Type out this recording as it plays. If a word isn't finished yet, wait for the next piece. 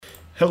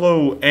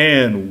Hello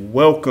and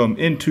welcome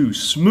into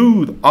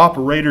Smooth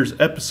Operators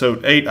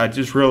Episode 8. I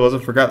just realized I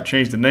forgot to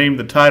change the name,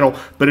 the title,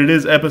 but it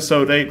is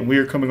Episode 8, and we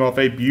are coming off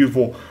a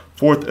beautiful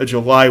 4th of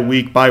July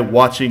week by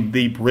watching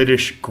the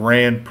British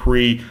Grand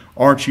Prix.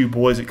 Aren't you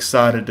boys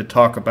excited to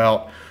talk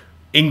about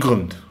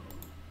England?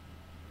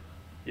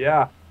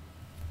 Yeah,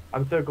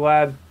 I'm so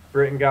glad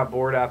Britain got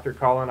bored after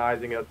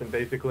colonizing us and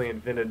basically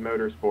invented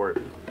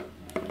motorsport.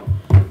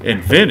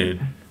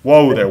 Invented?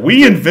 Whoa there.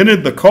 We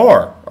invented the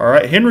car, all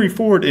right? Henry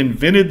Ford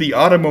invented the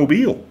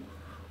automobile.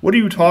 What are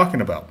you talking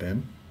about,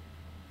 Ben?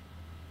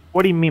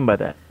 What do you mean by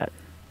that?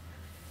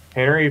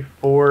 Henry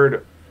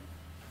Ford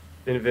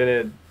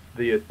invented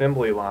the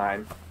assembly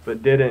line,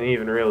 but didn't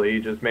even really. He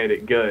just made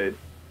it good.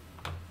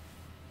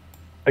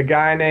 A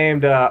guy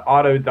named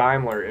Otto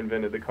Daimler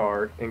invented the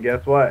car, and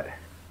guess what?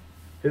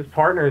 His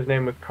partner's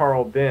name was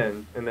Carl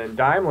Benz, and then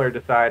Daimler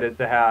decided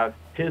to have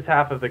his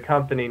half of the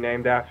company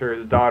named after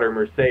his daughter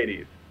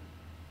Mercedes.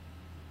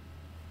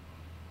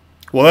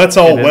 Well, that's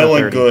all well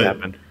and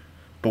good,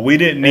 but we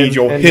didn't need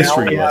your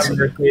history lesson.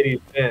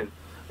 Mercedes-Benz.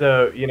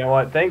 So, you know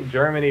what? Thank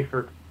Germany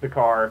for the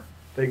car,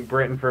 thank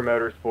Britain for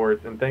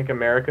motorsports, and thank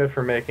America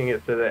for making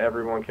it so that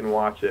everyone can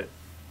watch it.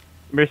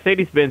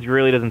 Mercedes-Benz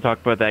really doesn't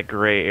talk about that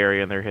gray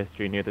area in their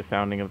history near the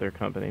founding of their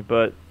company.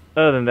 But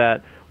other than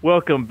that,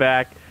 welcome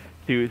back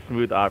to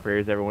Smooth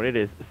Operators, everyone. It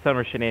is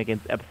Summer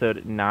Shenanigans,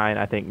 Episode 9,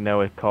 I think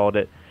Noah called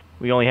it.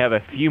 We only have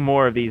a few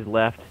more of these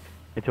left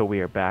until we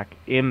are back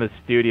in the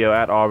studio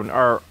at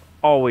Auburn.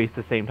 Always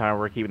the same time.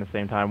 We're keeping the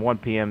same time, 1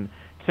 p.m.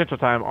 Central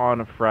Time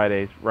on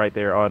Fridays, right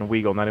there on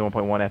Weagle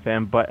 91.1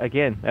 FM. But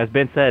again, as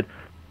Ben said,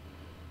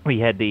 we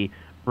had the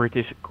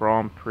British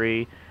Grand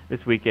Prix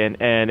this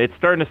weekend, and it's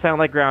starting to sound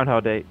like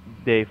Groundhog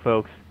Day,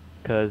 folks,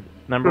 because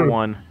number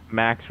one,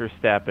 Max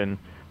Verstappen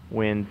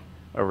wins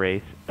a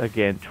race.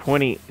 Again,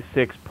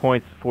 26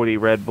 points for the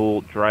Red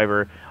Bull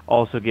driver,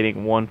 also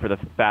getting one for the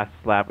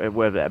fastest lap at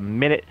a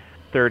minute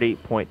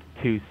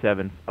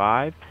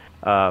 30.275.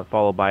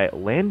 Followed by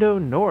Lando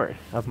Norris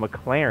of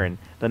McLaren,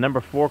 the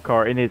number 4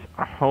 car in his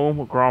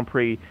home Grand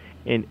Prix,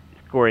 in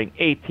scoring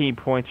 18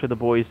 points for the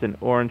boys in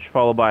orange,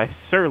 followed by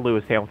Sir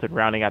Lewis Hamilton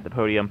rounding out the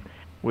podium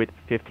with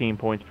 15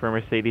 points for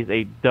Mercedes,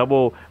 a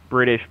double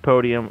British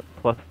podium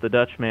plus the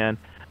Dutchman,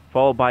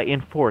 followed by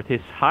in 4th,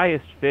 his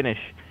highest finish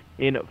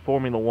in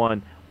Formula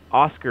 1,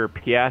 Oscar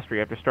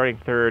Piastri, after starting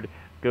 3rd,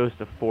 goes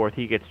to 4th.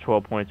 He gets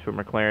 12 points for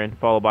McLaren,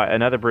 followed by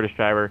another British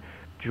driver,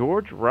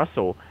 George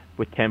Russell,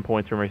 with 10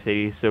 points for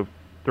Mercedes. So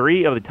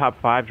 3 of the top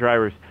 5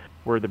 drivers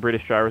were the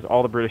British drivers,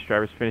 all the British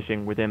drivers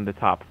finishing within the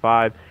top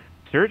 5.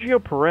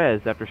 Sergio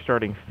Perez, after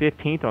starting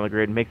 15th on the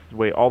grid, makes his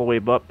way all the way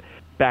up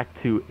back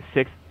to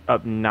 6th,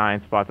 up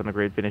 9 spots on the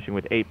grid, finishing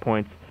with 8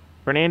 points.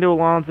 Fernando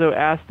Alonso,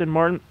 Aston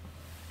Martin,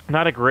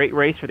 not a great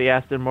race for the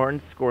Aston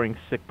Martin, scoring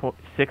 6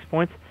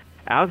 points.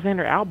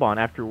 Alexander Albon,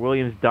 after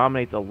Williams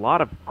dominates a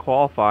lot of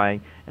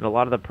qualifying and a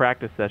lot of the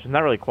practice sessions, not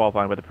really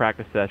qualifying, but the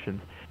practice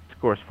sessions,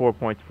 scores 4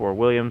 points for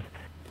Williams.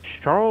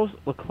 Charles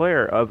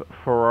Leclerc of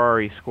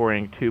Ferrari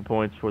scoring 2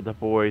 points for the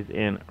boys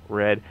in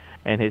red,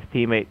 and his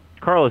teammate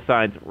Carlos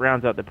Sainz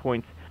rounds out the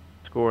points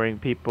scoring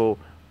people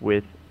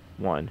with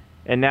 1.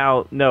 And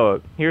now, Noah,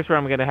 here's where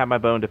I'm going to have my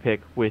bone to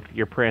pick with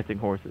your prancing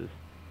horses.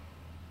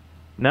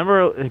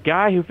 The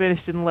guy who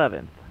finished in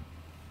 11th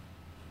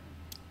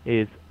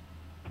is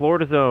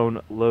Florida's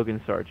own Logan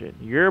Sargent.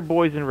 Your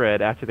boys in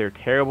red, after their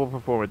terrible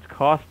performance,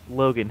 cost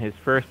Logan his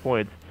first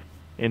points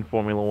in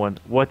Formula 1.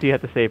 What do you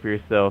have to say for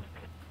yourself?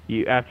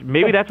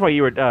 Maybe that's why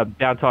you were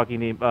down talking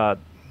the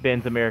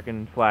Ben's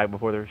American flag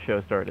before the show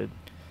started.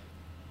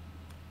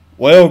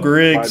 Well,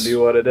 Griggs, Might be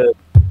what it is.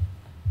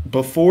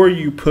 Before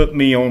you put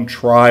me on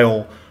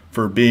trial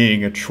for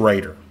being a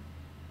traitor,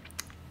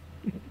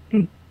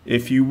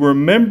 if you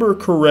remember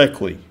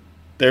correctly,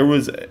 there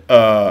was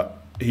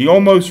he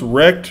almost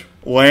wrecked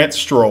Lance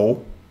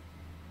Stroll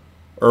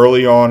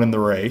early on in the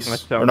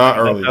race, or not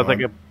early on.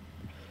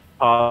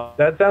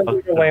 That sounds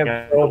like a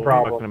Lance Stroll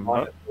problem,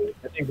 honestly.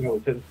 I think that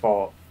was his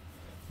fault.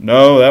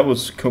 No, that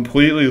was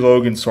completely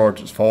Logan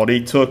Sargent's fault.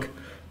 He took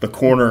the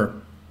corner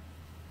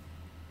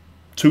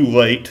too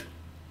late.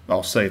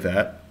 I'll say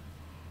that.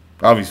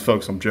 Obviously,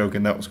 folks, I'm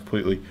joking. That was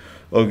completely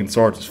Logan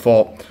Sargent's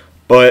fault.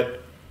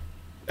 But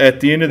at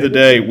the end of the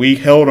day, we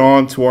held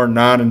on to our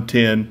 9 and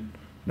 10,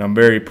 and I'm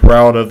very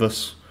proud of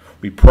us.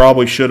 We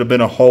probably should have been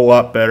a whole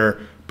lot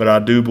better, but I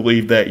do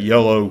believe that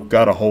yellow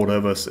got a hold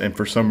of us, and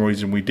for some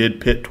reason we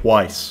did pit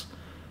twice.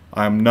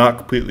 I'm not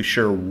completely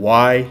sure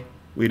why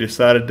we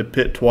decided to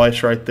pit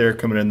twice right there,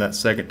 coming in that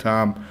second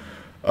time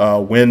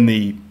when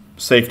the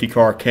safety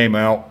car came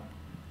out.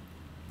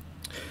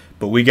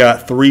 But we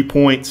got 3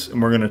 points, and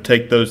we're going to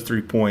take those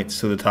 3 points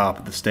to the top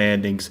of the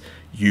standings.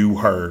 You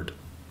heard.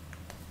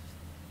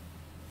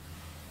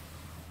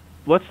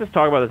 Let's just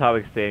talk about the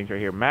topic standings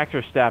right here. Max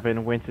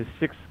Verstappen wins his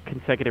 6th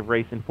consecutive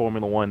race in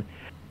Formula 1.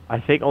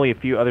 I think only a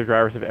few other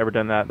drivers have ever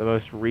done that. The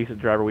most recent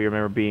driver we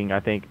remember being,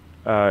 I think,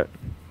 Nico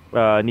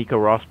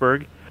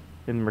Rosberg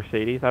in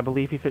Mercedes. I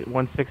believe he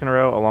won 6 in a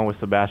row, along with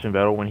Sebastian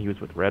Vettel when he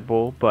was with Red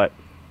Bull. But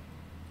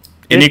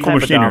in equal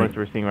machinery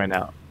we're seeing right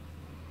now.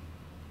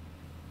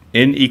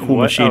 In equal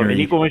What? machinery. Oh, in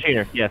equal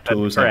machinery. Yes,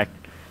 that's correct.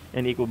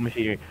 In equal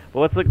machinery.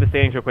 Well, let's look at the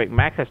standings real quick.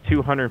 Max has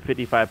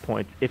 255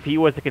 points. If he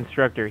was a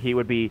constructor, he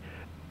would be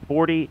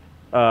 52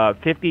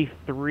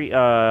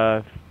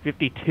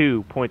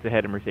 points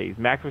ahead of Mercedes.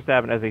 Max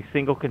Verstappen, as a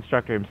single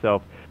constructor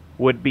himself,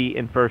 would be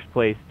in first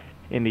place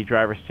in the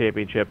Drivers'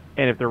 Championship.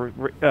 And if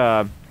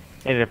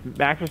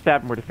Max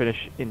Verstappen were to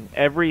finish in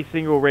every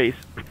single race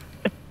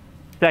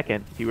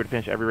second, he would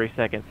finish every race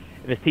second.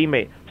 And his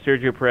teammate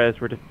Sergio Perez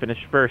were to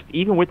finish first,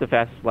 even with the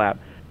fastest lap,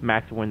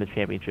 Max would win the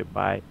championship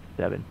by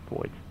 7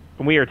 points.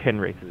 And we are 10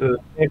 races. So the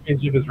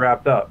championship is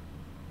wrapped up.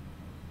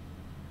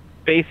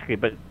 Basically,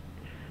 but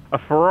a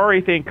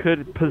Ferrari thing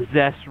could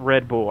possess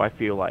Red Bull, I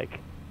feel like.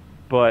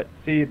 But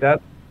see,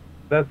 that's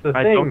the thing,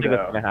 I don't think though.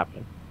 that's going to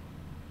happen.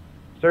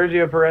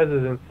 Sergio Perez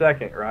is in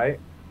second, right?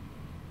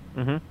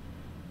 Mm-hmm.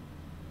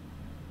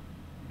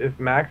 If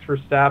Max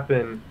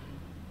Verstappen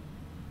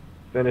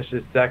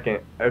finishes second,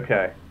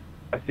 okay,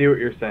 I see what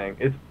you're saying.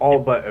 It's all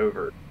but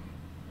over.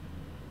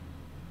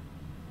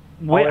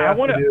 Wait, I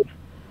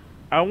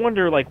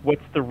wonder, like,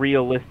 what's the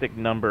realistic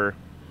number,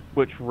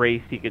 which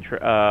race he could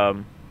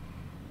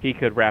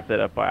wrap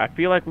that up by. I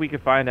feel like we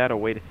could find out a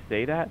way to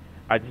say that.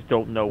 I just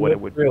don't know what it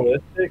would be.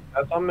 Realistic?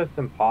 That's almost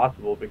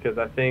impossible, because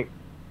I think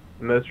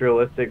the most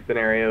realistic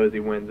scenario is he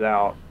wins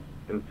out,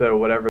 and so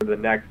whatever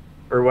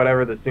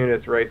the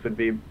soonest race would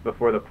be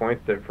before the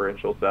points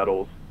differential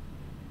settles.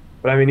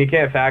 But I mean, you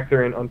can't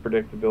factor in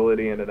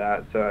unpredictability into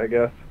that, so I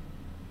guess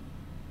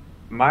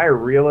my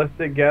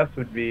realistic guess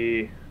would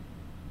be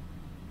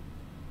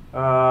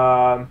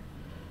probably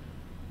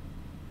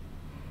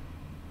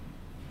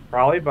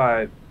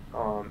by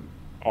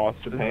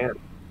Austin. Japan.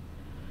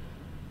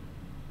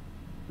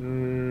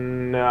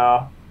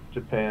 No,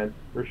 Japan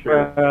for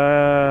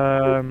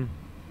sure.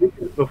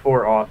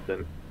 Before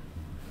Austin.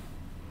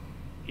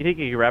 You think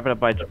you could wrap it up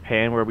by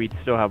Japan, where we'd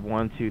still have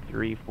 1, 2,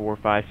 3, 4,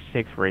 5,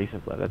 6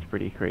 races left? That's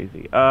pretty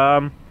crazy.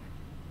 I'll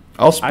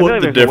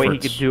split the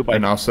difference,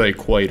 and I'll say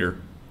Equator.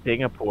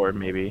 Singapore,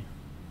 maybe.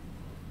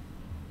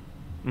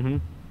 Mm-hmm.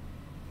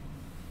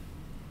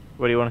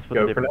 What do you want to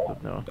split the difference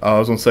with, Noah? I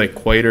was going to say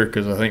Equator,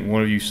 because I think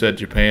one of you said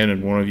Japan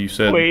and one of you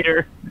said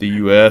Equator. The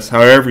U.S.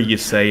 However you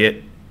say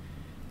it.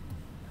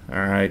 All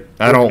right.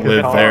 I don't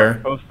live there.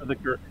 Host of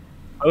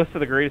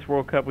the greatest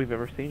World Cup we've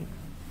ever seen.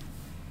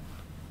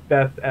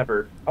 Best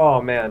ever.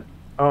 Oh man.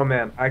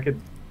 I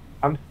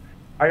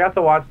got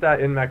to watch that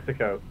in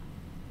Mexico,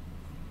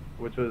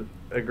 which was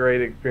a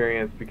great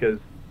experience because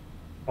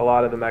a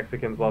lot of the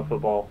Mexicans love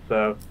football.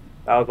 So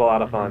that was a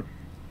lot of fun.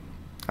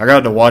 I got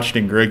to watch it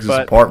in Griggs'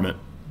 apartment,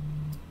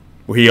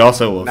 where he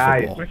also loves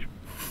football.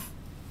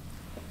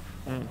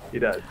 He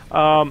does.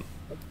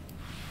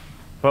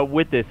 But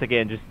with this,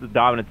 again, just the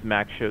dominance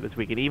Max showed this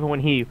weekend. Even when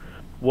he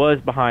was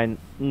behind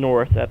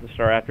North at the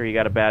start after he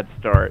got a bad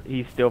start,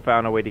 he still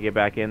found a way to get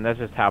back in. That's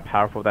just how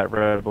powerful that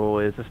Red Bull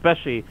is,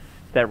 especially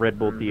that Red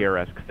Bull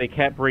DRS, because they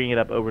kept bringing it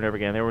up over and over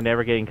again. They were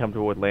never getting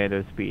comfortable with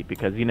Lando's speed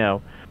because, you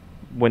know,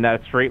 when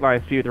that straight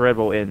line speed with the Red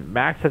Bull, and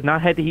Max has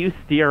not had to use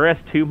DRS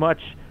too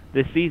much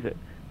this season.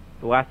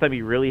 The last time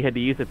he really had to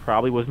use it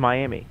probably was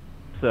Miami.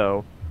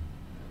 So,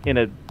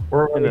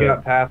 or when he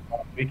got passed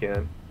last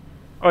weekend.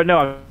 Oh,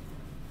 no.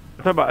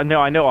 I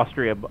know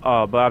Austria, but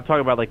I'm talking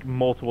about like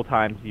multiple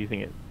times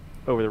using it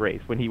over the race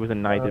when he was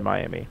in ninth in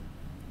Miami.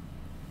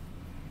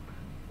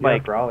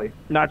 Like, probably.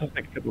 Not just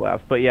like a couple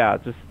laps, but yeah,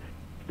 just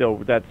still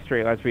that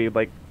straight line speed.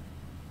 Like,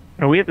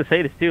 and we have to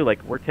say this too.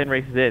 Like, we're 10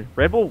 races in.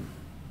 Red Bull,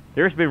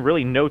 there's been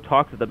really no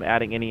talks of them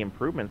adding any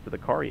improvements to the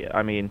car yet.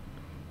 I mean,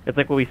 it's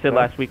like what we said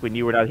last week when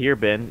you were not here,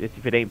 Ben.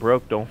 If it ain't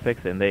broke, don't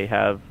fix it. And they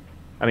have.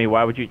 I mean,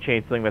 why would you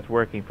change something that's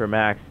working for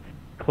Max?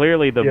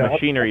 Clearly, the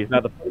machinery is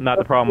not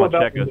the problem on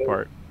Checo's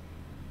part.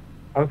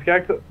 I'm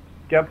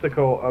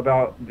skeptical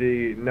about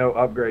the no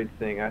upgrades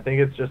thing. I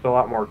think it's just a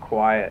lot more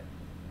quiet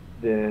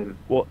than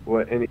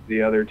what any of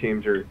the other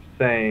teams are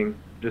saying,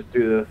 just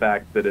due to the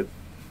fact that it's,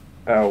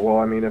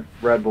 if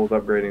Red Bull's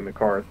upgrading the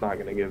car, it's not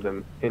going to give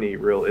them any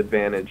real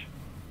advantage.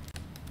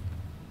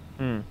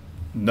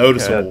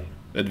 Noticeable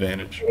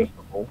advantage.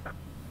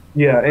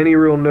 Yeah, any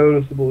real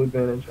noticeable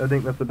advantage. I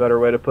think that's a better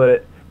way to put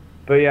it.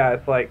 But yeah,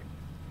 it's like,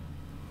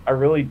 I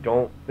really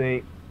don't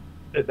think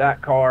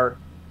that car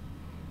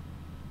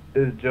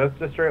is just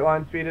a straight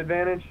line speed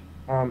advantage.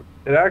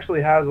 It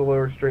actually has a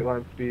lower straight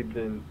line speed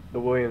than the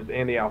Williams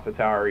and the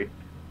AlphaTauri.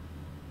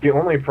 The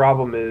only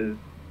problem is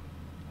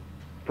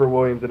for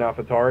Williams and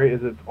AlphaTauri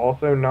is it's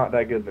also not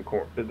that good in the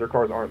corner. Their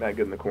cars aren't that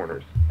good in the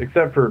corners,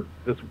 except for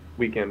this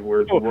weekend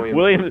where the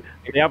Williams,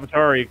 the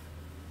AlphaTauri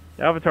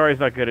is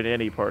not good at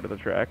any part of the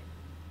track,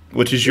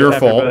 which is your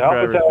fault.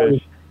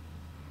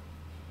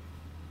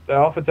 The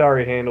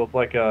AlphaTauri handles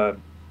like a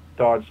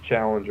Dodge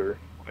Challenger.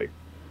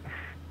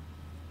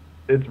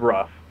 It's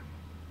rough.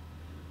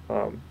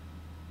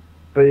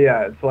 But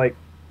yeah, it's like,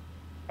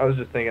 I was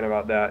just thinking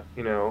about that,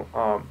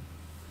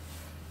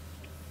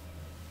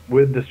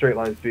 with the straight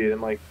line speed,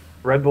 and like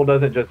Red Bull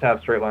doesn't just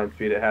have straight line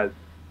speed, it has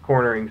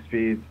cornering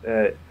speeds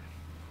at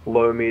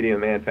low,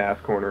 medium, and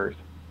fast corners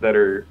that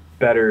are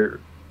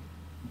better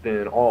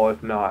than all,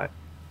 if not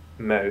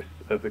most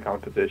of the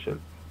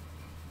competition.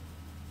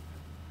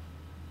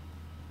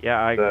 Yeah,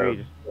 I So, agree.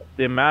 Just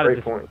the amount of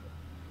Great point.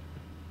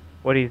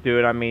 what he's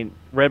doing. I mean,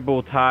 Red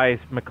Bull ties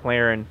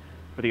McLaren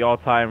for the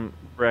all-time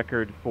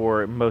record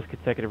for most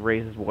consecutive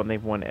races won.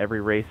 They've won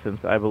every race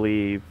since, I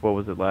believe, what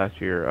was it last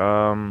year?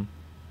 I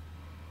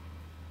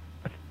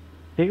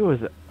think it was.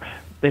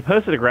 They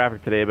posted a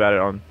graphic today about it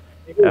on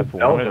F1.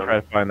 I'm gonna try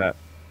to find that.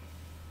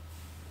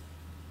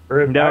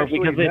 Or No, actually,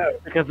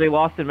 because they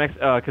lost in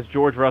Mexico. Because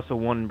George Russell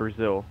won in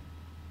Brazil.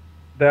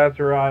 That's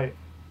right.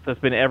 So it's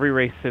been every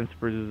race since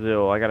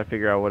Brazil. I got to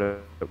figure out what it.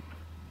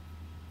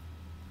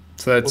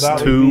 So that's Well,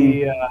 that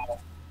two.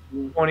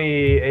 would be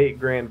 28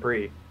 Grand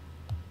Prix.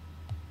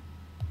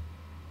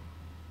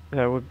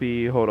 That would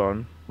be. Hold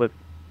on. Let's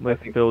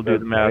think Phil do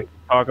that's the math. right.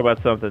 Talk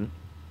about something.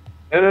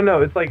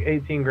 No. It's like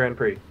 18 Grand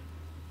Prix.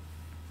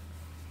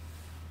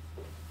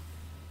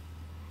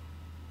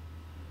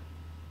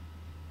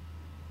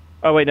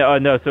 Oh wait,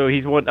 no. So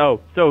he's won.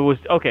 Oh, so it was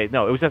okay.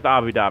 No, it was just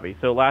Abu Dhabi.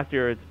 So last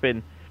year it's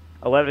been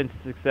 11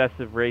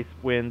 successive race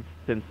wins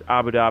since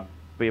Abu Dhabi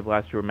of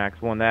last year. Max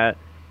won that.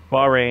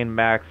 Bahrain,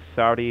 Max,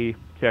 Saudi,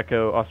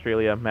 Checo,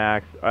 Australia,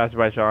 Max,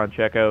 Azerbaijan,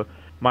 Checo,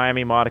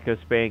 Miami, Monaco,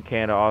 Spain,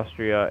 Canada,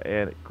 Austria,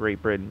 and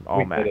Great Britain, all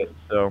We Max. get it.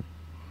 So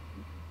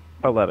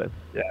 11.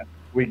 Yeah,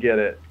 we get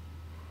it.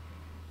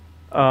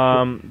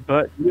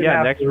 But You yeah,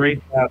 have next to race.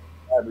 reach out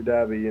to Abu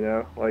Dhabi, you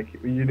know, like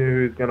you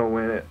knew who's gonna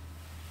win it.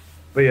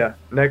 But yeah,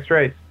 next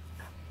race.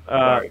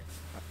 Sorry.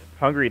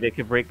 Hungary, they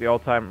could break the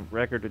all-time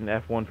record in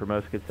F1 for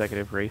most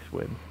consecutive race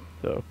wins.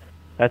 So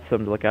that's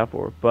something to look out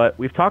for. But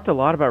we've talked a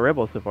lot about Red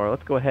Bull so far.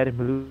 Let's go ahead and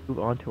move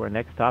on to our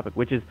next topic,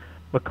 which is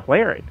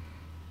McLaren.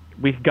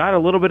 We've got a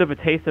little bit of a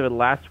taste of it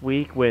last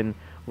week when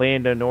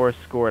Lando Norris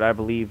scored, I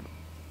believe,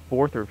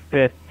 fourth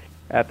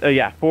at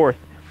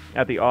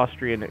the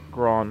Austrian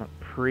Grand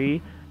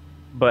Prix.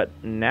 But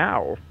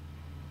now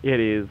it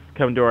is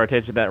come to our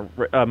attention that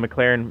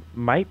McLaren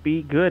might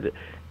be good,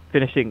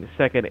 finishing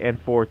second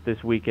and fourth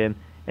this weekend,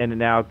 and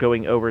now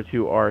going over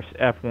to our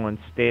F1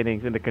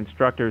 standings in the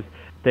constructors.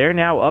 They're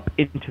now up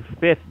into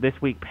fifth this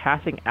week,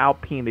 passing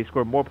Alpine. They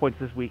scored more points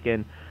this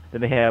weekend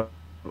than they have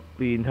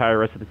the entire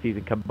rest of the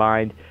season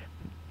combined.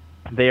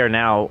 They are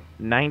now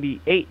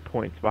 98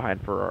 points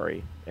behind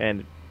Ferrari,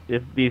 and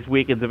if these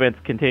weekend's events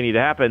continue to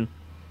happen,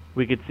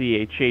 we could see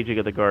a changing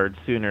of the guard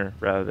sooner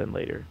rather than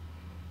later.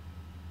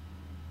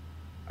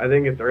 I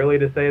think it's early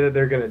to say that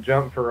they're going to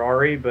jump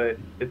Ferrari, but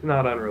it's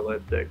not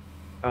unrealistic.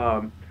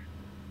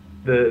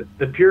 The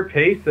pure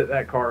pace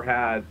that car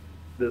had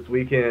this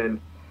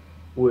weekend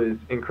was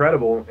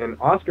incredible, and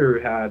Oscar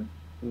had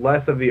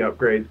less of the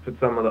upgrades, but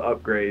some of the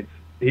upgrades.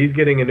 He's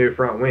getting a new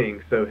front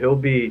wing, so he'll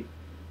be.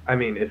 I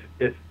mean,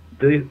 if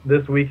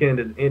this weekend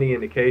is any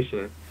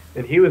indication,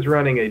 and he was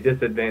running a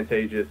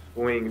disadvantageous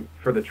wing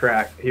for the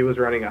track. He was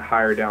running a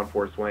higher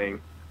downforce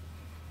wing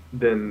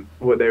than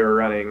what they were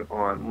running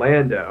on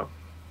Lando.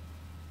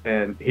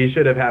 And he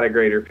should have had a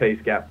greater pace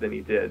gap than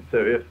he did. So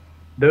if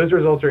those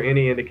results are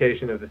any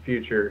indication of the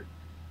future,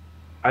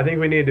 I think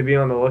we need to be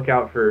on the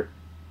lookout for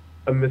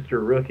a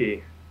Mr.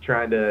 Rookie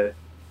trying to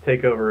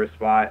take over a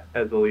spot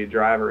as the lead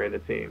driver in the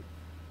team,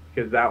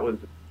 because that was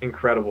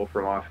incredible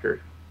from Oscar.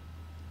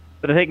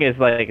 But the thing is,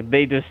 like,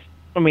 they just,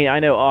 I mean, I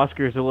know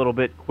Oscar's a little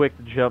bit quick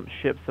to jump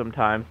ship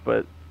sometimes,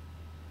 but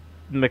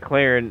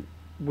McLaren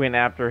went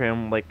after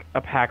him like a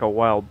pack of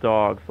wild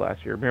dogs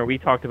last year. Remember, we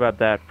talked about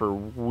that for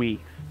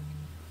weeks.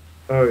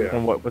 Oh, yeah.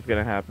 And what was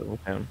going to happen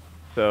with him.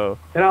 So,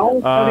 And I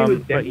always thought he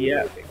was but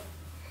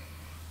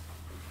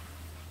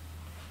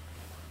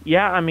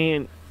yeah, I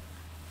mean,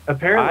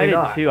 apparently I did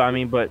not. too. I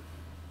mean, but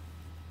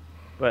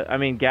I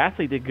mean,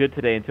 Gasly did good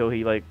today until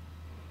he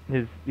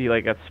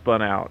got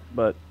spun out.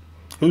 But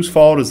Whose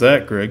fault is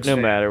that, Griggs? no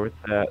matter with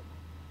that.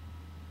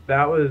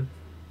 That was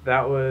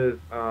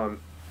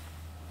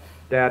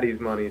Daddy's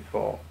Money's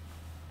fault.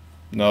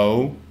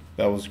 No,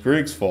 that was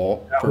Griggs'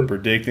 fault That for was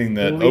predicting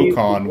that Lee's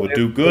Ocon would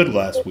do good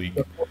last week.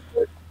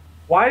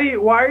 Why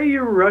are you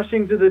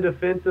rushing to the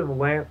defense of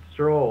Lance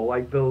Stroll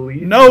like the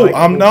least? No, likable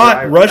I'm not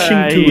driver?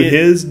 rushing to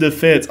his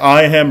defense.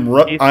 I am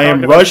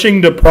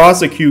rushing to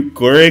prosecute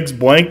Griggs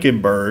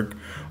Blankenberg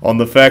on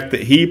the fact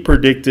that he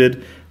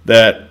predicted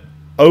that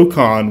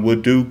Ocon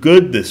would do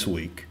good this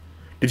week.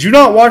 Did you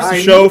not watch the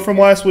show from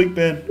last week,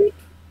 Ben? Do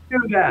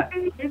that.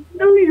 I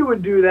knew you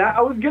would do that.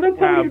 I was gonna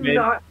tell you Ben.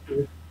 not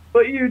to,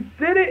 but you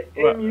did it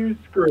and you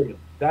screwed it.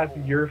 That's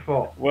your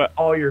fault. What?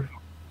 All your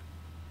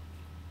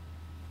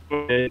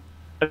fault.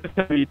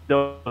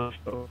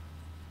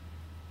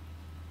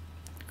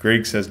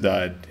 Griggs has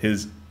died.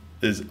 His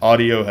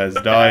audio has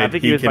I died.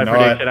 think He was my cannot.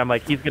 prediction. I'm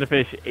like, he's going to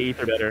finish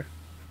 8th or better.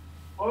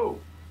 Whoa.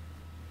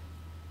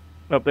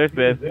 Oh, there's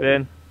Ben.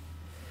 Ben.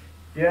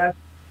 Yes.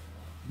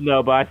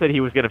 No, but I said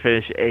he was going to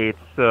finish 8th.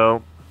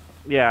 So,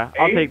 yeah,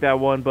 I'll 8th? take that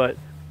one, but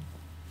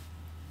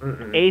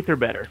Mm-mm. 8th or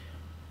better.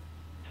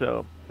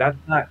 So, That's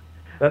not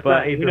but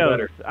 8th who or knows?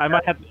 better. I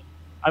might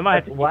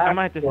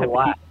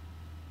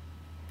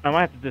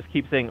have to just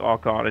keep saying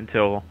Ocon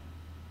until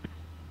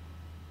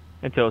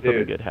something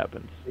Dude. good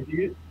happens. If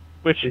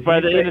Which Did by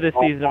you the end of say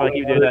the season, if I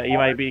keep all doing the that, you time?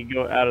 might be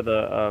go out of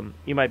the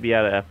you might be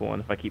out of F1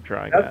 if I keep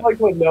trying That's that. like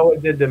what Noah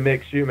did to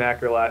Mick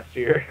Schumacher last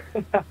year.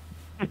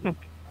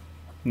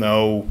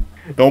 No,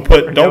 don't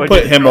Or put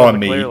did him Charles on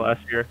Leclerc me.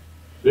 last year.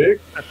 Mick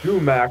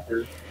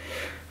Schumacher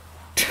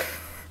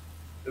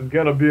is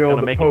gonna be on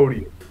Gonna the make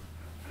podium.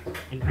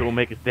 He's gonna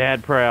make his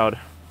dad proud.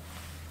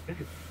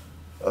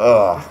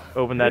 Ugh.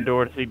 Open that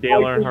door to see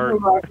Dale Michael Earnhardt.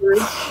 Schumacher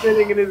is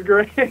sitting in his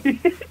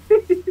grave.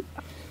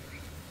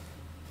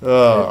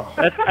 Ugh.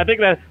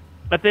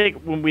 I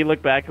think when we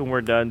look back and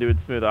we're done doing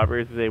smooth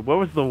operators today, what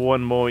was the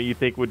one moment you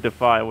think would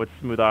define what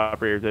smooth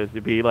operators is?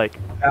 To be like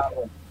That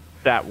one.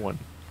 that one.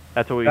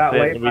 That's what we That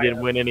said, late and we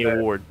didn't win any night episode.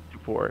 award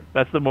for it.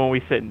 That's the one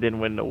we said and didn't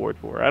win an award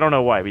for. I don't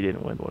know why we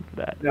didn't win one for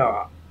that.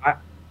 No, I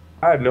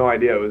have no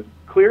idea. It was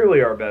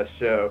clearly our best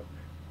show.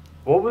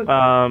 What was?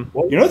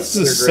 What You know, was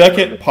this is the your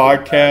second great-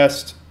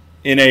 podcast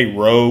in a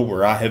row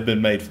where I have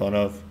been made fun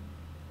of.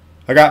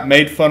 I got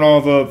made fun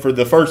of for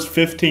the first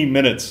 15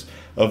 minutes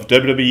of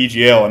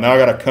WWEGL, and now I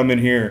got to come in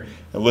here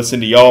and listen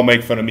to y'all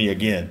make fun of me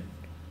again.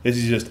 This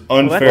is just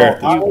unfair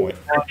at this point.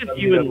 That's just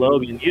you and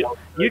Logan. You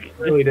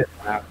really didn't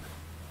happen.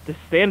 just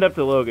stand up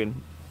to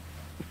Logan.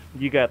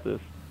 You got this.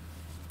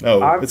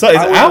 No, I it's was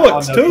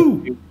Alex on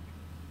too. WWE.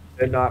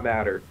 Did not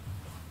matter.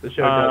 The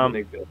show doesn't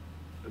exist,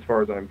 as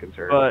far as I'm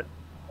concerned. But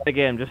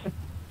again, just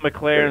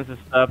McLarens and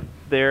stuff.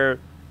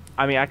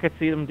 I mean, I could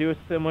see them do a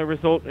similar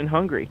result in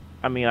Hungary.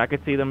 I mean, I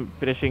could see them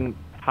finishing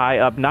high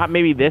up. Not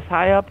maybe this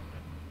high up.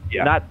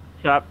 yeah, Not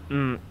top.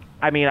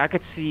 I mean, I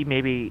could see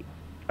maybe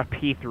a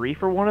P3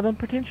 for one of them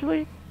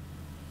potentially.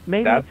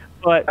 Maybe,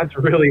 but that's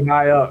really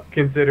high up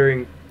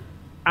considering.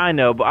 I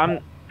know,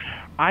 but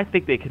I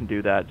think they can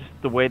do that. Just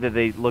the way that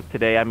they look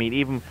today. I mean,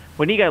 even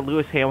when you got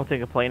Lewis Hamilton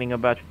complaining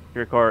about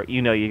your car,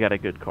 you know you got a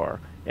good car.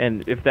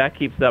 And if that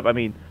keeps up, I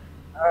mean,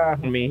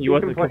 he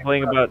wasn't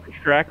complaining about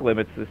track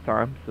limits this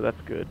time, so that's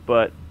good.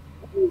 But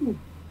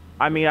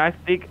I mean, I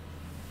think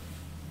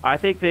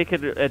they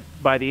could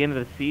by the end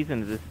of the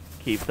season, if this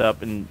keeps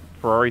up and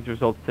Ferrari's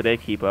results today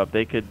keep up,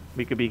 we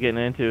could be getting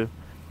into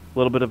a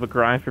little bit of a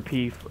grind for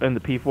the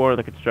P4 of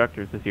the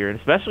constructors this year, and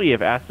especially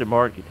if Aston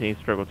Martin continues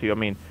to struggle too. I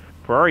mean,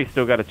 Ferrari's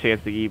still got a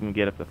chance to even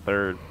get up to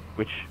third,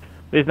 which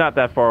is not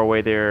that far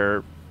away.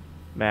 Their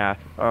math,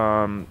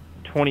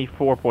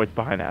 24 points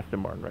behind Aston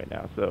Martin right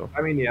now. So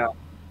I mean, yeah,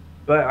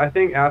 but I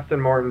think Aston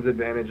Martin's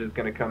advantage is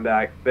going to come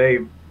back. They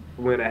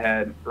went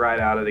ahead right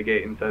out of the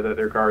gate and said that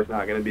their car is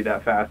not going to be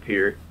that fast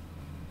here.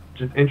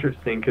 Which is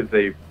interesting because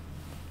they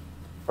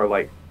are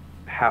like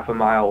half a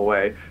mile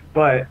away,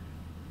 but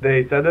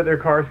they said that their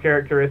car's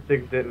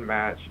characteristics didn't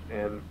match,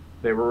 and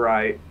they were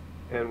right,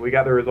 and we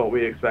got the result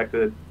we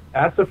expected.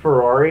 As to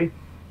Ferrari,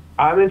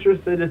 I'm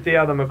interested to see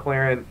how the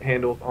McLaren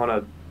handles on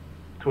a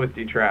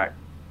twisty track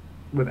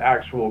with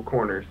actual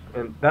corners,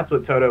 and that's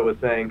what Toto was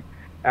saying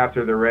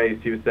after the race.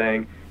 He was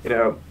saying, you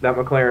know, that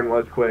McLaren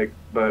was quick,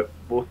 but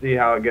we'll see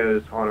how it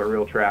goes on a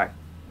real track,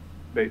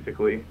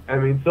 basically. I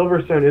mean,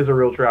 Silverstone is a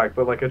real track,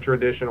 but like a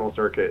traditional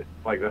circuit,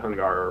 like the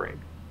Hungaroring.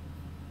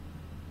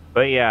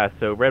 But yeah,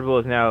 so Red Bull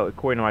is now,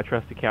 according to my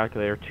trusty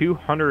calculator,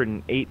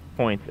 208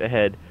 points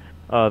ahead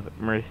of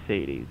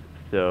Mercedes.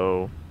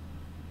 So,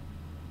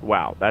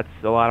 wow, that's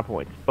a lot of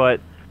points. But,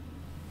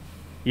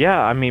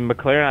 yeah, I mean,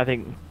 McLaren, I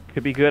think,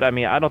 could be good. I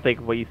mean, I don't think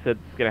what you said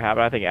is going to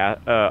happen. I think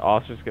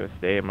Auster's going to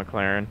stay in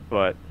McLaren,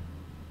 but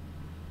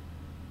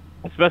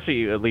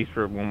especially at least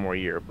for one more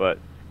year. But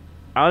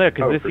I don't know,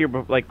 because this year,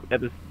 like,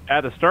 at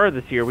the start of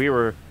this year, we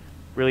were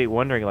really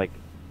wondering, like,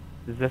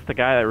 is this the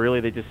guy that really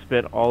they just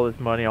spent all this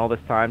money, all this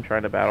time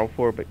trying to battle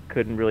for, but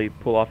couldn't really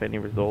pull off any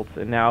results?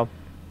 And now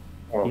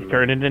he's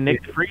turned into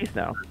Nick DeVries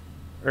now.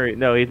 Or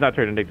no, he's not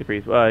turned into Nick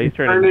DeVries. He's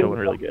turned into someone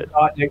really good.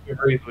 Thought Nick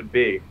DeVries would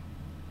be.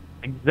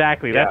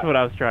 Exactly. Yeah. That's what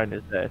I was trying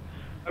to say.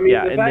 I mean,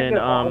 yeah, the and fact then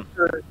that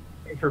Oscar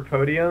came for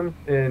podiums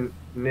and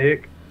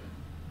Nick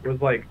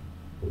was like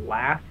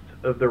last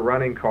of the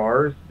running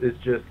cars is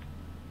just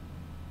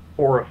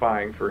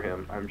horrifying for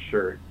him. I'm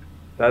sure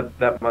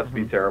that must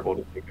be terrible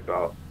to think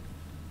about.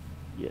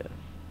 Yes.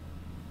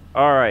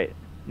 All right.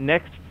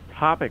 Next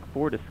topic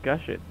for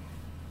discussion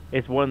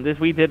is one.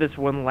 We did this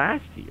one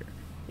last year.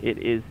 It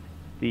is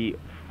the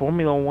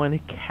Formula One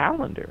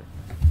calendar.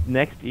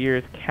 Next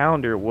year's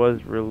calendar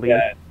was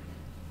released,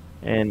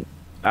 and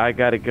I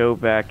got to go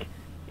back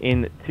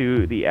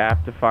into the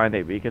app to find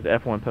it because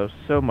F1 posts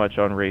so much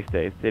on race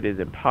days. It is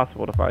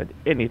impossible to find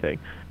anything.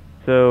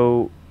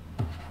 So,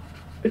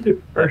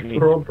 First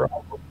world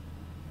problem.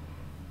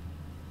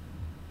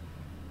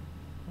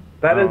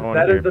 That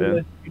is the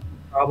most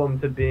problem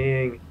to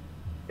being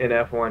an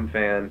F1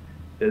 fan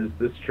is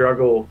the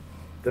struggle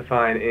to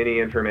find any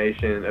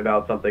information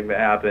about something that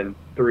happened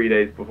 3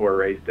 days before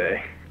race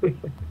day.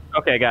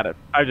 Okay, I got it.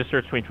 I just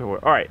searched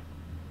 2024. All right.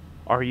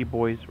 Are you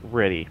boys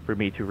ready for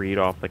me to read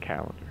off the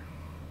calendar?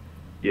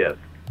 Yes.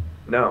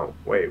 No.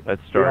 Wait.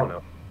 Let's start. We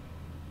all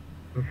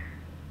know.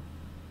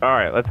 All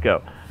right, let's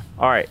go.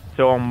 All right,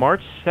 so on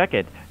March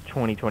 2nd,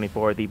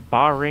 2024, the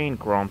Bahrain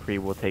Grand Prix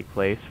will take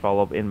place,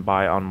 followed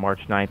by on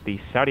March 9th, the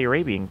Saudi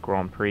Arabian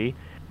Grand Prix.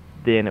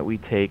 Then we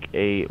take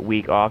a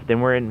week off.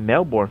 Then we're in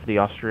Melbourne for the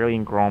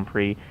Australian Grand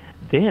Prix.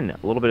 Then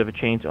a little bit of a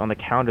change on the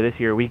calendar this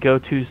year. We go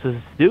to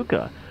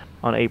Suzuka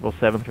on April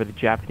 7th for the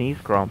Japanese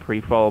Grand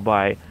Prix, followed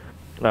by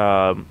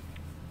star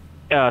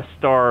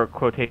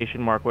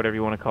quotation mark, whatever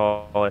you want to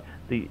call it,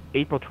 the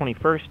April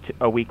 21st,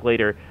 a week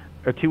later,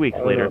 or 2 weeks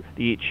later,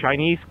 the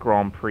Chinese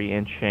Grand Prix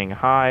in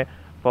Shanghai,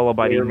 followed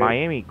by the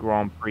Miami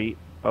Grand Prix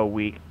a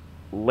week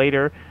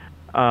later.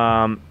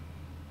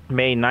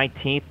 May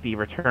 19th, the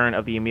return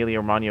of the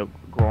Emilia-Romagna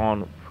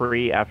Grand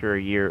Prix after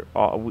a year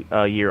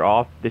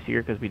off this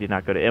year because we did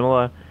not go to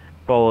Imola.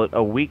 Followed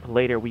a week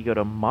later, we go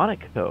to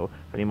Monaco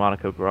for the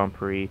Monaco Grand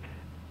Prix.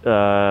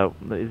 I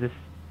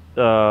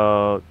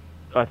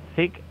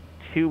think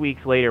 2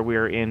 weeks later, we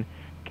are in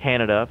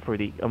Canada for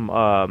the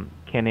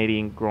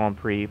Canadian Grand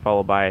Prix,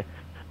 followed by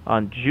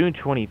on June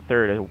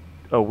 23rd,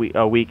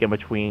 a week in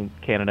between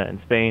Canada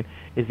and Spain,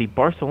 is the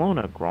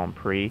Barcelona Grand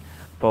Prix,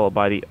 followed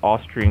by the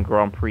Austrian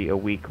Grand Prix a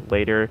week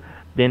later.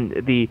 Then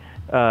the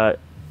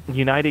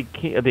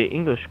the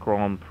English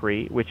Grand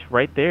Prix, which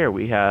right there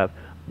we have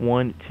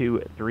 1,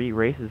 2, 3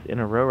 races in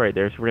a row right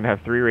there. So we're going to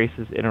have 3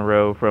 races in a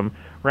row from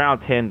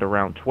round 10 to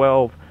round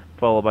 12,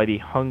 followed by the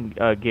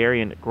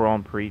Hungarian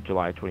Grand Prix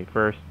July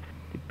 21st,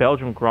 the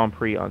Belgium Grand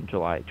Prix on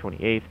July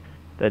 28th,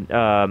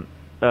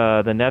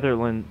 the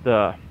Netherlands,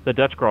 the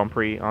Dutch Grand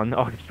Prix on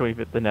August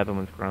 25th, the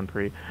Netherlands Grand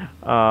Prix.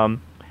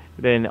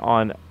 Then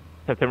on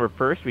September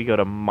 1st, we go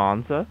to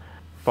Monza,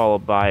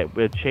 followed by,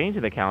 with a change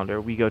in the calendar,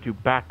 we go to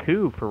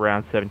Baku for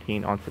round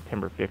 17 on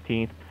September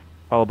 15th,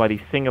 followed by the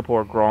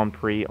Singapore Grand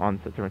Prix on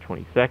September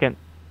 22nd.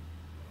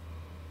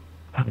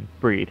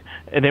 Breed.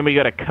 And then we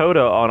go to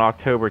COTA on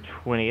October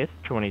 20th,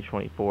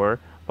 2024,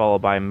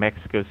 followed by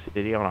Mexico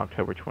City on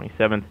October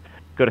 27th.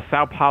 Go to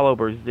Sao Paulo,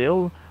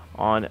 Brazil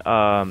on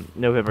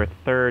November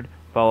 3rd,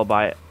 followed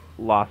by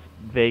Las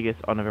Vegas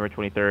on November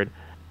 23rd.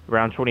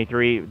 Round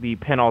 23, the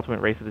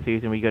penultimate race of the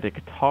season, we go to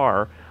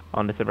Qatar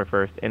on December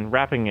 1st, and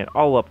wrapping it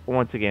all up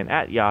once again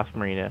at Yas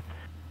Marina,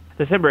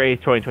 December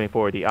 8th,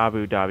 2024, the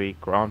Abu Dhabi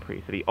Grand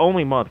Prix. So the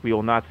only month we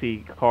will not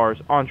see cars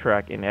on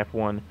track in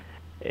F1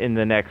 in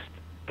the next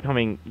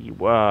coming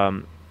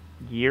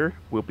year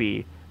will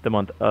be the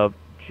month of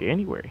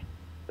January.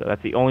 So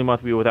that's the only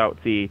month we will without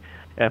see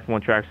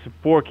F1 tracks.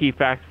 4 key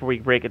facts before we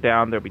break it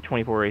down. There'll be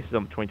 24 races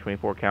on the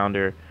 2024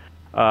 calendar.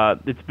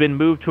 It's been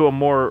moved to a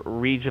more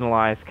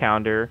regionalized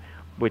calendar,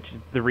 which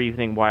is the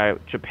reasoning why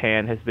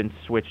Japan has been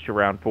switched to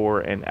round 4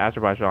 and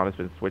Azerbaijan has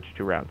been switched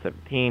to round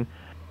 17.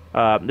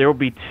 There will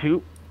be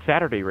 2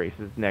 Saturday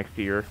races next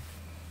year,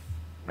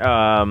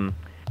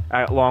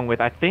 along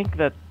with, I think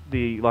that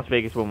the Las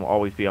Vegas one will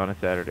always be on a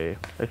Saturday,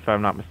 if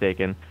I'm not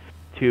mistaken,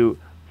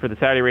 for the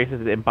Saturday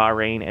races in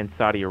Bahrain and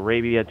Saudi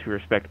Arabia to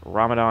respect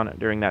Ramadan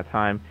during that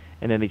time,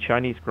 and then the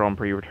Chinese Grand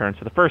Prix returns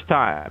for the first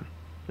time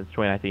since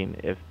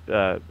 2019,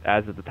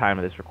 as of the time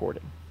of this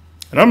recording.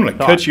 And I'm going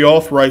to cut you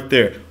off right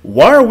there.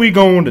 Why are we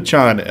going to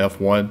China,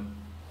 F1?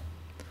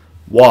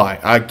 Why?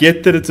 I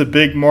get that it's a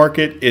big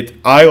market.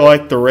 I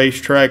like the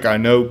racetrack. I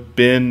know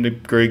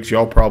Ben, Griggs,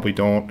 y'all probably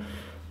don't.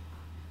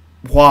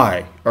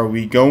 Why are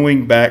we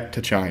going back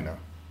to China?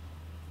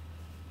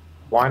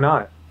 Why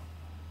not?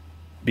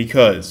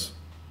 Because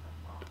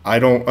I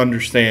don't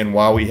understand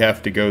why we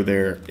have to go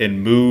there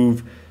and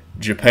move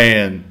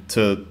Japan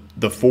to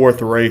the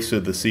 4th race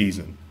of the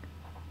season.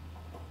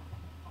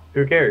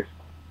 Who cares?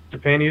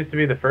 Japan used to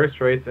be the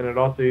first race, and it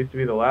also used to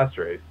be the last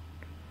race.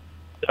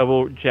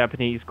 Double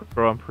Japanese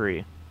Grand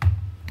Prix.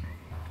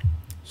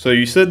 So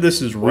you said this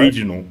is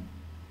regional.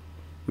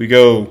 We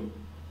go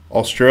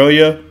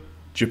Australia,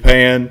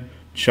 Japan,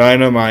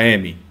 China,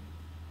 Miami.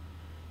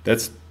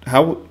 That's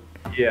how...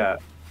 Yeah.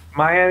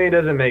 Miami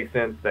doesn't make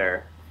sense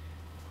there.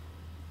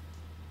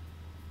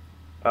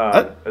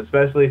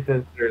 Especially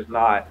since there's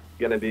not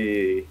going to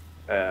be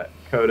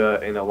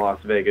COTA and a Las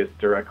Vegas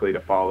directly to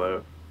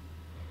follow.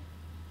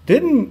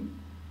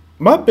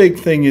 My big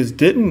thing is,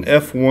 didn't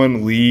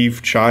F1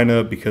 leave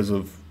China because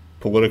of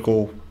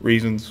political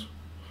reasons?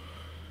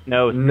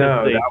 No,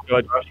 they got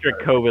a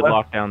strict COVID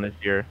lockdown this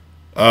year.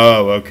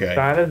 Oh, okay.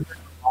 China's been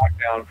locked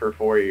down for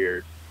 4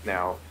 years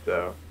now,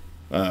 so.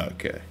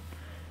 Okay.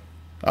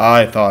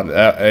 I thought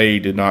A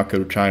did not go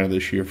to China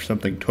this year for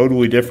something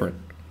totally different.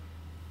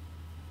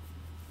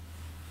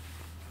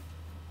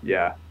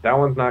 Yeah, that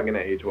one's not going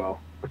to age well.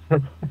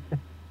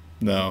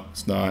 No,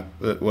 it's not.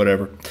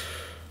 Whatever.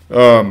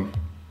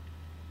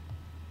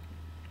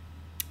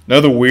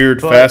 Another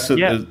weird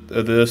facet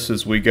of this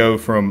is we go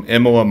from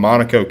Imola,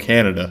 Monaco,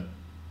 Canada,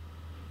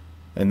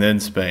 and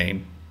then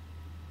Spain.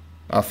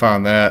 I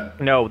found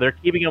that. No, they're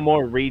keeping it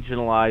more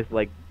regionalized,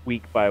 like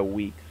week by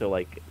week. So,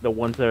 like the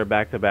ones that are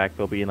back to back,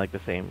 they'll be in like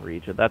the same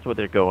region. That's what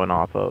they're going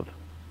off of.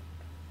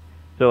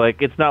 So,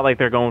 like, it's not like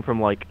they're going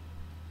from like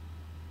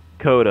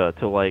COTA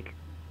to like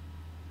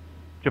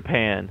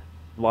Japan,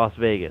 Las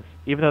Vegas.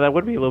 Even though that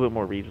would be a little bit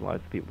more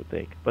regionalized, people would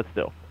think, but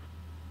still.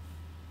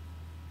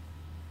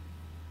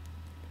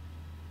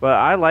 But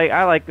I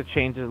like the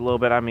changes a little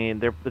bit. I mean,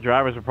 the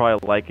drivers would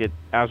probably like it.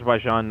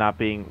 Azerbaijan not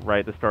being right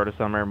at the start of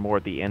summer, more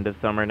at the end of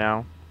summer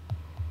now.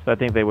 So I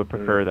think they would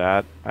prefer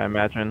that, I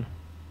imagine.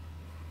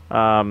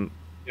 Yeah.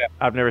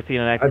 I've never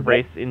seen an active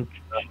race in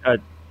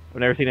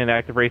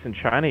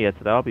China yet,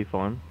 so that'll be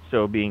fun.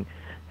 So being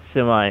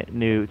semi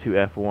new to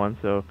F1,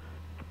 so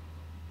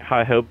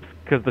high hopes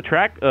because the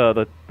track,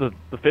 the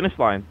finish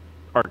line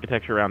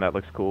architecture around that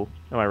looks cool.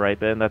 Am I right,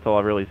 Ben? That's all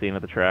I've really seen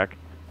of the track.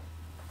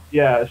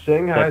 Yeah,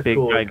 Shanghai's big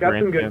cool. giant It's got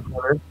some grandstand. good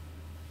corners.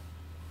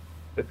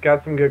 It's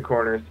got some good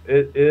corners.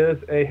 It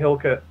is a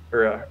Hilka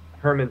or a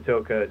Herman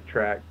Tilke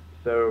track,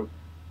 so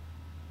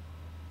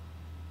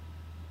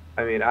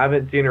I mean, I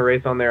haven't seen a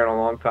race on there in a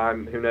long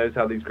time. Who knows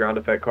how these ground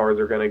effect cars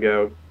are going to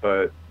go,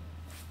 but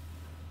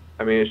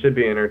I mean, it should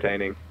be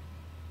entertaining.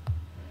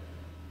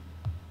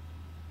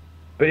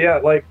 But yeah,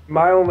 like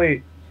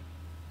I've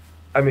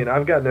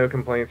got no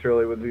complaints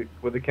really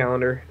with the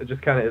calendar. It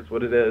just kind of is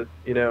what it is,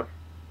 you know.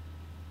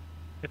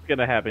 It's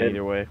gonna happen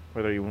either way,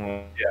 whether you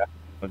want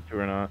to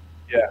or not.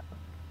 Yeah.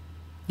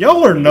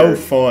 Y'all are no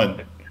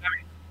fun.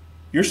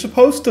 You're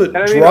supposed to And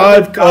I mean,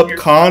 drive up your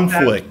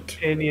conflict.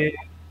 opinion,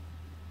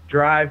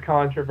 drive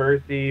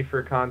controversy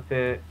for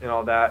content and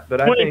all that.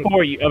 But I think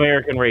 24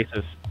 American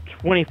races.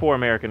 24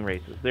 American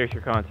races. There's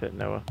your content,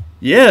 Noah.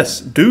 Yes,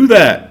 do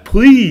that,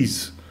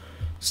 please.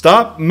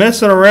 Stop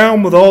messing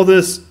around with all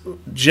this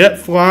jet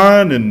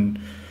flying and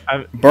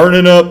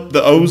burning up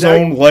the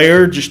ozone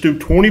layer. Just do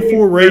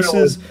 24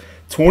 races,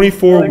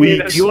 24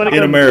 weeks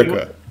in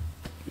America.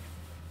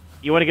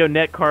 You want to go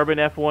net carbon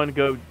F1?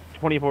 Go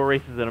 24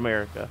 races in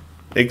America.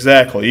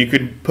 Exactly. You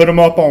could put them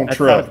up on That's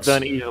trucks. how it's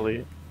done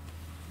easily.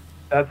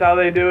 that's how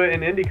they do it in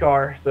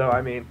IndyCar. So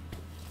I mean,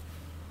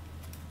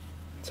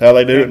 That's how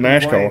they do it in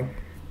NASCAR.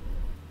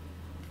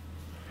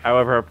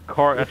 However,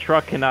 a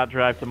truck cannot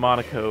drive to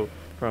Monaco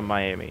from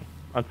Miami,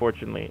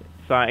 unfortunately,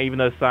 even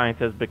though science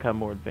has become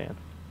more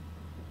advanced.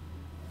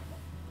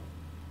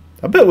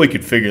 I bet we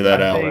could figure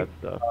that out. think-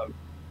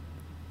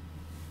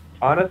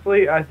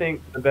 Honestly, I think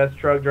the best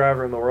truck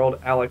driver in the world,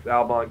 Alex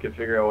Albon, could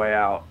figure a way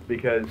out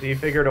because he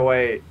figured out a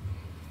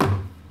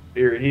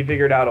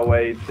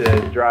way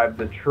to drive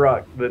the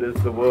truck that is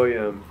the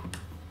Williams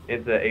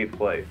into 8th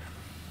place.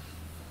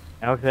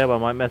 Alex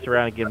Albon might mess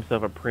around and give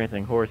himself a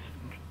prancing horse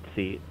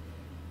seat.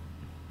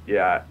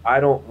 Yeah, I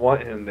don't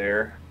want him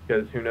there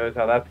because who knows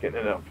how that's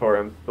getting up for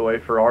him. The way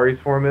Ferrari's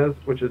form is,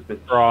 which has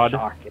been Fraud.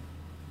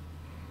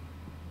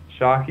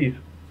 shocking.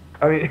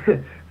 I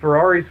mean,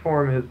 Ferrari's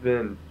form has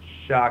been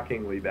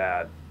shockingly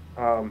bad.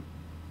 And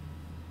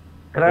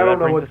I don't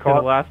know what's the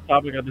caused. last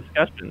topic of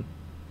discussion.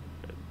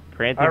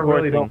 Prancing, I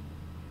really horsing. don't.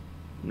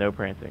 No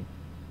prancing.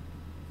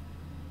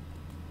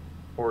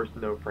 Horse,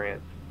 no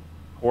prance.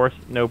 Horse,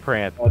 no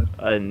prance.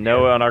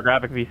 No on our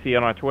graphic VC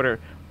on our Twitter.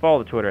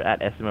 Follow the Twitter at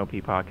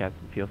SMOP Podcast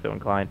if you feel so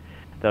inclined.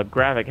 The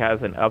graphic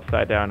has an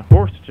upside down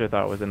horse, which I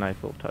thought was a nice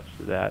little touch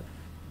to that.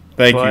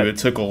 Thank you. It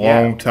took a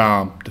long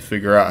time to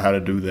figure out how to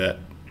do that.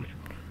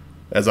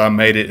 As I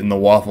made it in the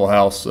Waffle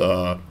House,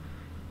 on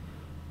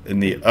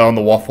the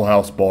Waffle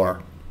House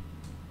bar.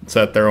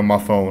 Sat there on my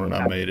phone and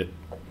I made it.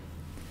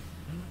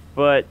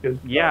 But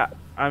yeah,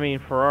 I mean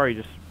Ferrari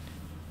just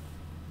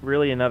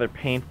really another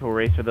painful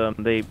race for them.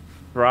 They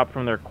dropped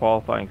from their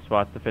qualifying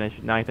spots to finish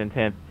 9th and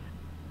 10th.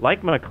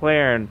 Like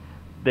McLaren,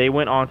 they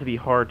went on to be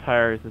hard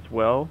tires as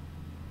well.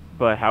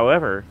 But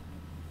however,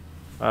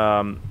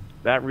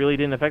 that really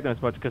didn't affect them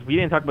as much because we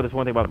didn't talk about this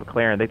one thing about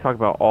McLaren. They talked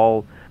about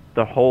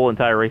the whole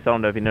entire race. I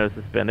don't know if you noticed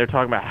this, Ben. They're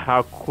talking about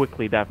how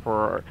quickly that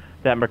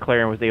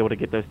McLaren was able to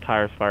get those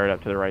tires fired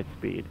up to the right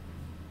speed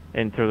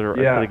and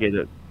to get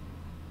it.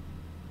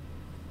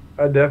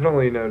 I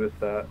definitely noticed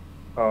that.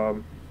 I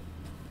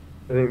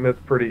think that's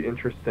pretty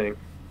interesting.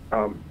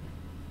 I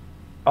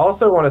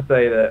also want to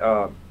say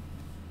that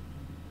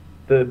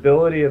the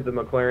ability of the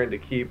McLaren to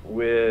keep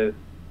with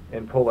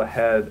and pull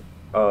ahead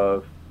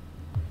of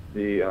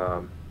the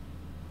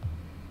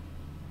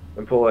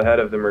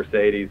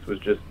Mercedes was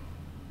just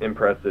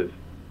impressive.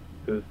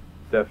 It was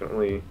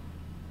definitely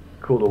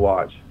cool to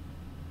watch.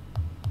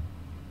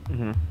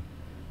 Mm-hmm.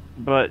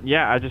 But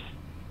yeah,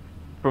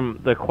 from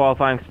the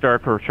qualifying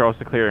start for Charles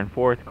Leclerc in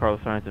 4th, Carlos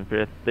Sainz in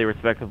 5th, they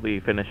respectively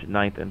finished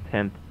 9th and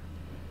 10th.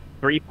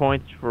 3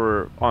 points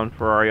on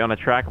Ferrari on a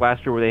track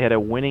last year where they had a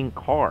winning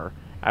car.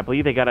 I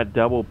believe they got a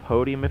double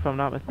podium, if I'm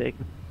not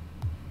mistaken.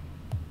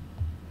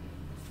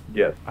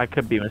 Yes. I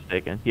could be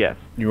mistaken. Yes.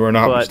 You are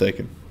not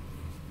mistaken.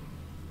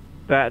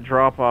 That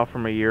drop-off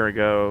from a year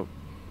ago,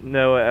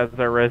 Noah, as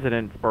a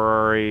resident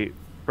Ferrari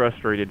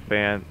frustrated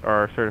fan,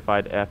 or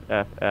certified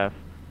FFF,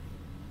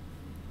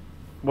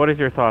 what is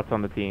your thoughts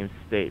on the team's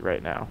state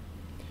right now?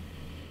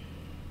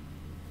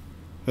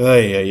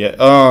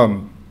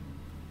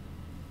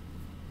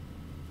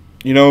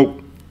 You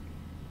know,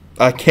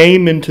 I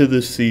came into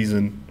this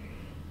season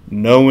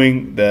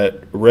knowing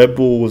that Red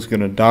Bull was going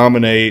to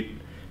dominate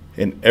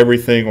and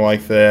everything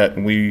like that,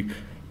 and we,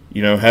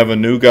 have a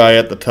new guy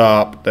at the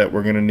top that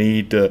we're going to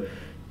need to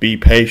be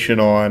patient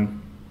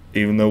on,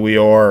 even though we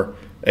are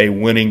a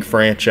winning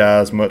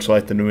franchise, much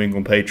like the New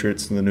England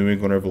Patriots and the New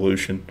England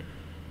Revolution.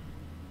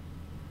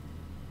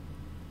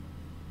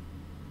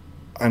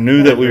 I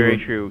knew that we were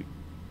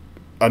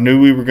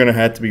going to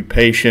have to be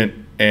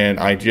patient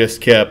and I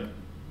just kept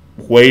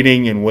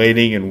waiting and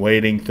waiting and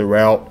waiting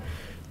throughout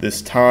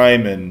this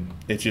time, and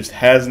it just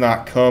has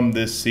not come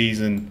this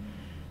season.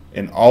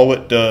 And all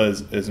it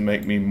does is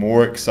make me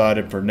more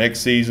excited for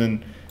next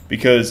season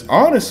because,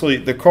 honestly,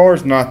 the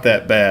car's not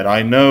that bad.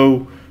 I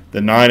know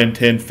the 9 and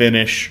 10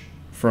 finish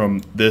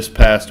from this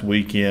past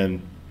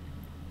weekend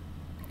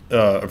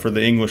for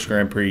the English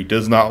Grand Prix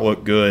does not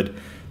look good,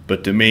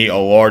 but to me, a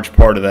large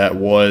part of that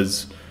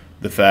was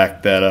the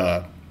fact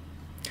that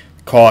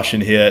caution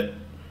hit,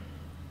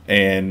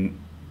 and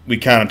we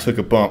kind of took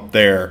a bump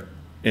there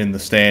in the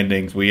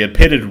standings. We had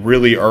pitted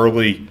really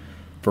early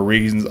for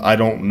reasons I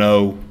don't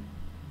know.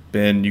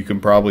 Ben, you can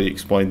probably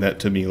explain that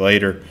to me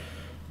later.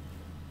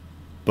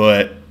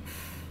 But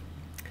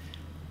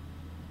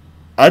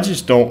I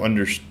just don't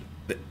understand.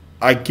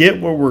 I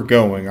get where we're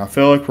going. I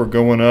feel like we're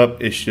going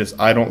up. It's just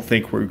I don't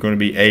think we're going to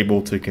be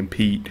able to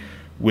compete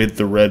with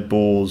the Red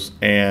Bulls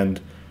and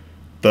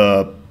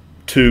the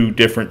two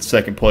different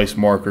second-place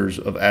markers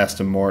of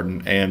Aston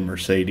Martin and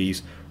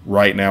Mercedes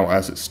right now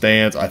as it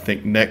stands. I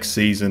think next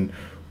season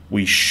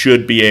we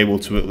should be able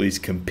to at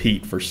least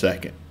compete for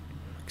second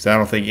because I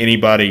don't think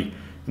anybody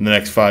in the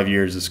next 5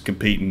 years is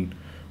competing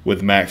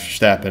with Max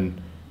Verstappen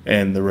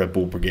and the Red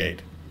Bull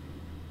Brigade.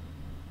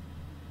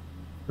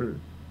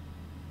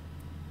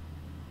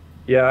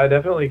 Yeah, I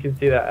definitely can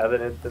see that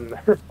evidence in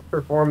the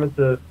performance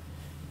of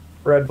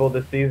Red Bull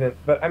this season.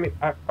 But, I mean,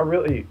 I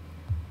really,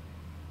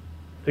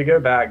 to go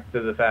back to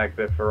the fact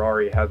that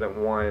Ferrari hasn't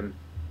won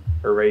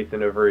a race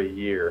in over a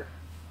year,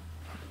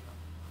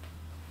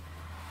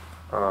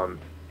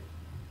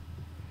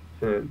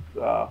 since,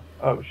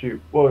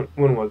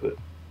 when was it?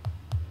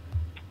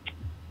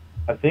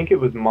 I think it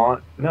was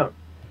No.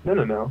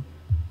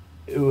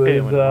 It was,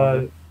 it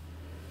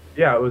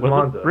was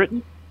Monza. It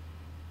Britain?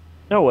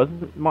 No, it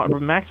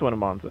wasn't. Max won in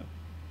Monza.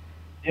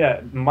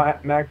 Yeah,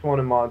 Max won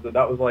in Monza.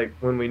 That was like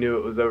when we knew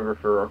it was over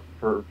for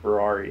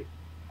Ferrari.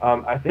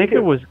 I think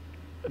it was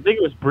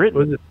Britain.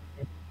 Was it,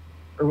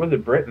 or was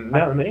it Britain?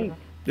 No,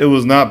 it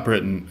was not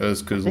Britain. It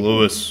was because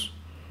Lewis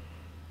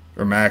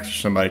or Max or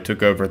somebody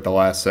took over at the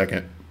last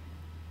second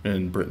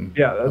in Britain.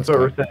 Yeah, that's what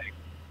we're saying.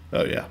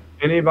 Oh yeah.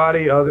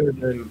 Anybody other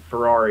than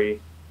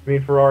Ferrari? I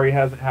mean, Ferrari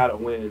hasn't had a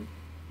win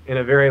in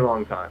a very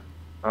long time.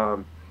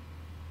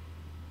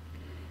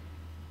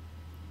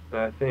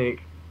 I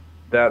think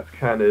that's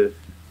kind of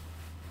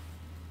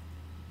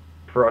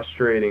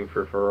frustrating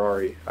for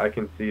Ferrari. I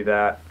can see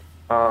that.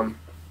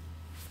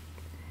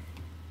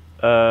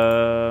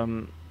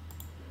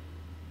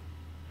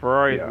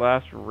 Ferrari's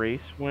last race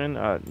win.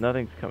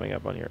 Nothing's coming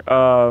up on here.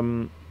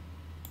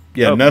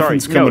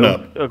 Nothing's coming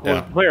up.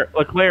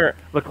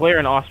 Leclerc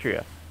in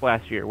Austria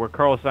last year, where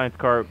Carlos Sainz's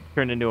car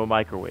turned into a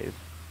microwave.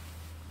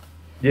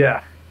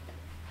 Yeah.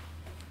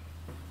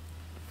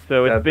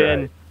 So it's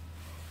been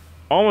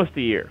almost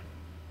a year.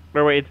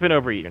 Or wait, it's been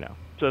over a year now.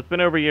 So it's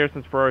been over a year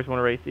since Ferrari's won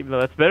a race, even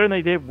though that's better than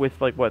they did with,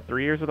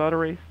 3 years without a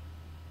race?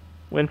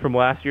 Win from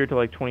last year to,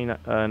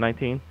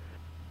 2019?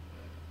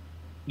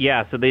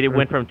 Yeah, so they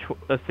went from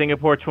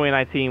Singapore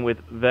 2019 with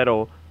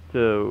Vettel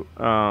to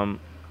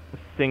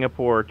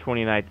Singapore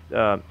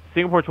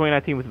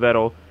 2019 with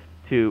Vettel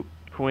to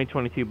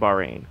 2022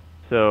 Bahrain.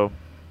 So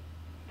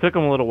it took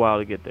them a little while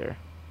to get there.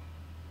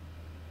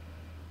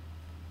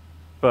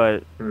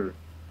 But,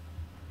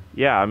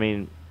 yeah, I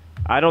mean,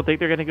 I don't think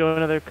they're going to go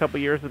another couple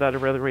years without a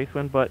race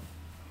win, but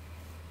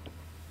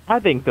I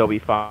think they'll be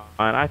fine.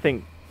 I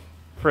think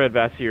Fred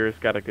Vassier's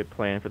got a good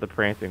plan for the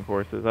prancing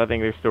horses. I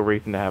think there's still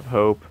reason to have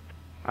hope.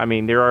 I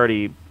mean,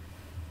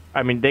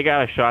 they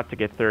got a shot to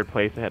get third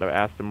place ahead of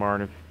Aston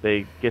Martin if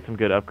they get some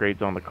good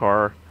upgrades on the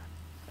car.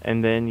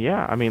 And then,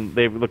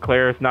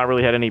 Leclerc has not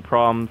really had any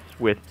problems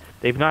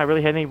they've not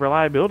really had any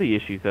reliability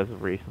issues as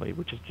of recently,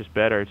 which is just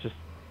better. It's just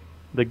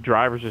the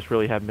drivers just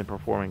really haven't been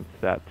performing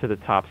to the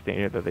top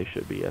standard that they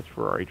should be as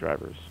Ferrari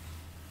drivers.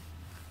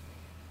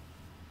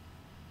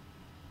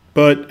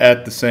 But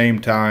at the same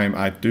time,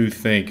 I do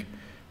think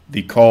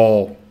the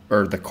car,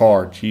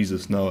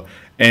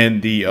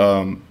 and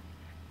the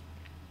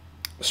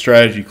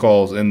strategy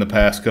calls in the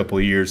past couple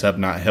of years have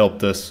not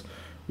helped us.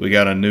 We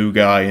got a new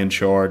guy in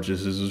charge.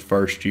 This is his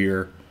first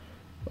year.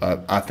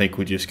 I think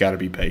we just got to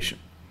be patient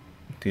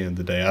at the end of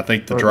the day. I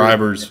think the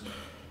drivers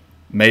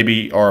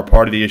maybe are a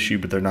part of the issue,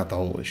 but they're not the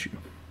whole issue.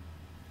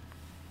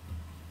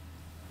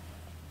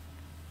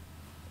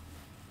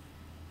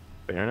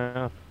 Fair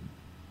enough.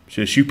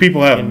 Just you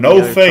people have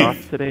no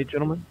faith today,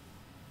 gentlemen.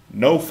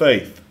 No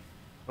faith.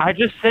 I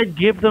just said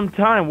give them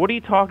time. What are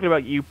you talking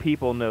about? You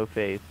people, no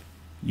faith.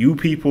 You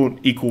people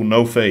equal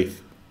no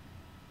faith.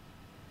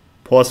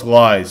 Plus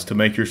lies to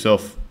make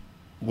yourself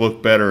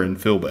look better and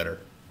feel better.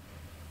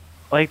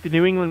 Like the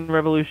New England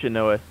Revolution,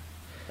 Noah.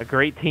 A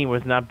great team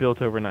was not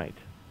built overnight.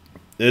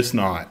 It's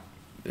not.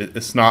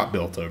 It's not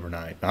built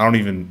overnight. How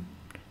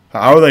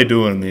are they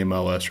doing in the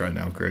MLS right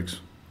now, Griggs?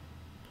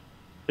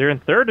 They're in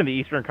third in the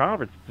Eastern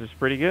Conference, which is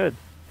pretty good.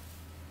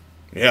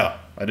 Yeah,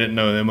 I didn't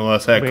know the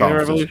MLS had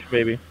conferences. Revolution,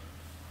 baby.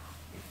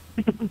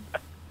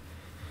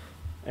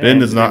 Ben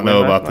does not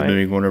know about the New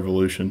England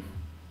Revolution.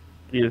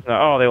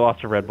 Oh, they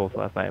lost to Red Bulls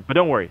last night. But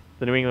don't worry.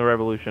 The New England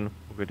Revolution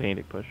will continue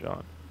to push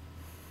on.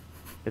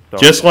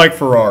 Just like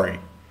Ferrari,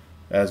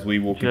 as we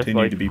will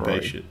continue like to be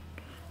Ferrari.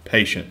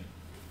 patient.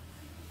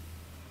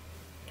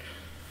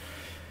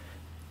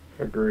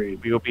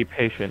 Agreed. We will be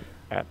patient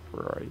at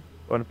Ferrari.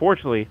 But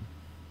unfortunately,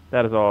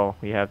 that is all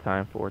we have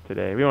time for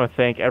today. We want to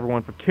thank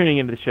everyone for tuning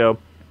into the show,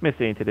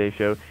 missing today's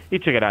show. You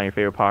check it out on your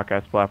favorite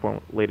podcast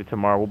platform later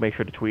tomorrow. We'll make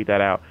sure to tweet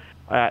that out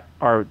at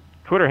our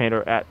Twitter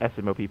handle at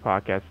SMOP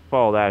Podcast.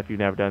 Follow that if you've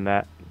never done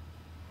that.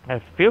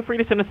 Feel free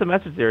to send us a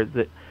message there.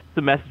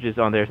 Some messages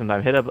on there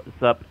sometime. Hit us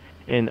up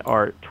in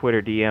our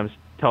Twitter DMs.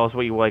 Tell us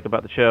what you like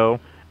about the show.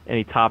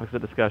 Any topics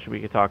of discussion we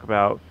could talk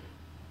about.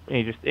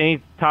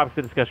 Any topics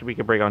of discussion we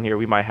can bring on here.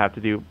 We might have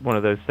to do one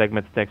of those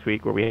segments next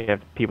week where we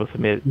have people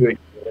submit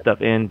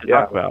stuff in to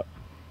talk about.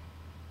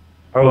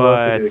 I would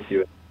love to do a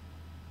Q&A.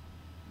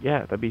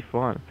 Yeah, that'd be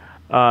fun.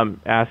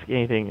 Ask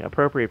anything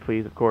appropriate,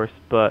 please, of course.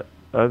 But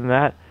other than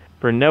that,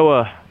 for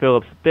Noah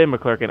Phillips, Ben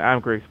McClurkin, I'm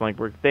Greg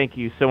Splankberg. Thank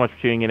you so much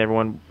for tuning in,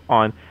 everyone.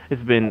 This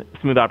has been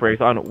Smooth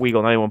Operators on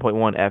Weagle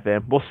 91.1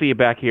 FM. We'll see you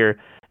back here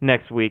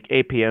next week,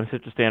 8 p.m.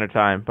 Central Standard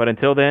Time. But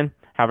until then,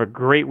 have a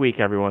great week,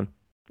 everyone,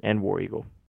 and War Eagle.